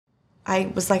I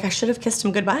was like, I should have kissed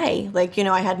him goodbye. Like, you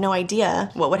know, I had no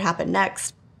idea what would happen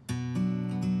next.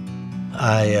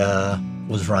 I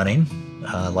was running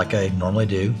like I normally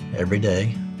do every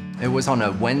day. It was on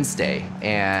a Wednesday,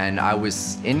 and I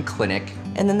was in clinic.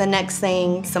 And then the next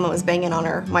thing, someone was banging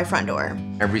on my front door.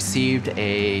 I received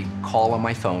a call on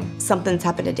my phone. Something's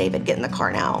happened to David, get in the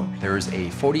car now. There's a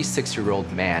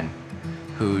 46-year-old man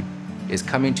who is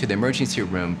coming to the emergency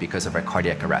room because of a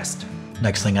cardiac arrest.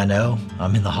 Next thing I know,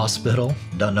 I'm in the hospital.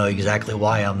 Don't know exactly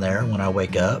why I'm there when I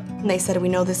wake up. And they said, we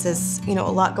know this is, you know, a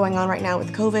lot going on right now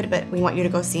with COVID, but we want you to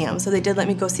go see him. So they did let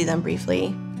me go see them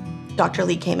briefly. Dr.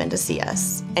 Lee came in to see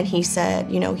us, and he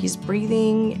said, you know, he's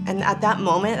breathing. And at that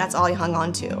moment, that's all he hung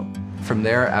on to. From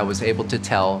there, I was able to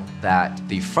tell that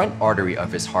the front artery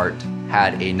of his heart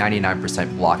had a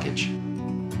 99% blockage.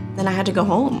 Then I had to go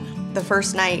home. The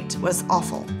first night was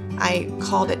awful. I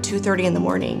called at 2:30 in the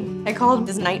morning. I called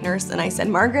his night nurse and I said,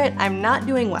 Margaret, I'm not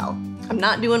doing well. I'm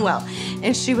not doing well.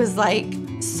 And she was like,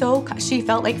 she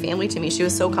felt like family to me. She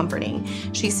was so comforting.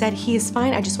 She said, he is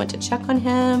fine. I just went to check on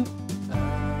him.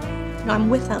 No, I'm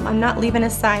with him. I'm not leaving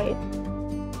his side.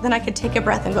 Then I could take a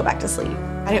breath and go back to sleep.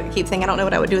 I keep thinking, I don't know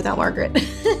what I would do without Margaret.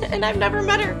 And I've never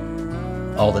met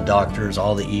her. All the doctors,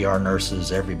 all the ER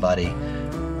nurses, everybody.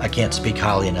 I can't speak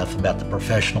highly enough about the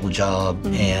professional job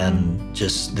and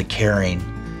just the caring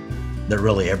that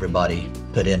really everybody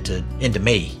put into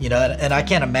me, you know, and I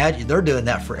can't imagine they're doing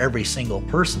that for every single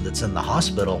person that's in the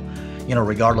hospital, you know,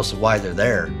 regardless of why they're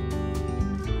there.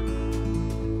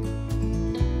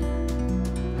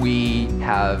 We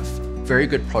have very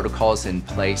good protocols in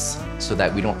place so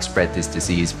that we don't spread this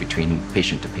disease between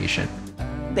patient to patient.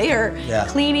 They are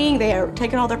cleaning, they are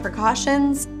taking all their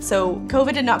precautions. So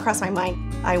COVID did not cross my mind.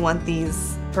 I want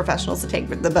these professionals to take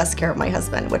the best care of my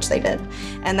husband, which they did.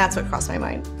 And that's what crossed my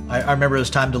mind. I remember it was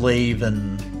time to leave,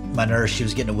 and my nurse, she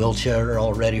was getting a wheelchair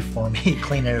all ready for me,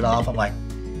 cleaning it off. I'm like,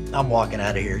 I'm walking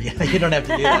out of here. You don't have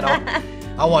to do that.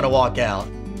 I want to walk out.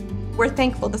 We're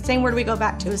thankful. The same word we go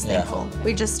back to is thankful.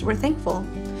 We're thankful.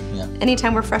 Yeah.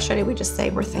 Anytime we're frustrated, we just say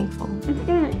we're thankful. You're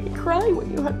gonna cry when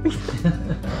you hug me.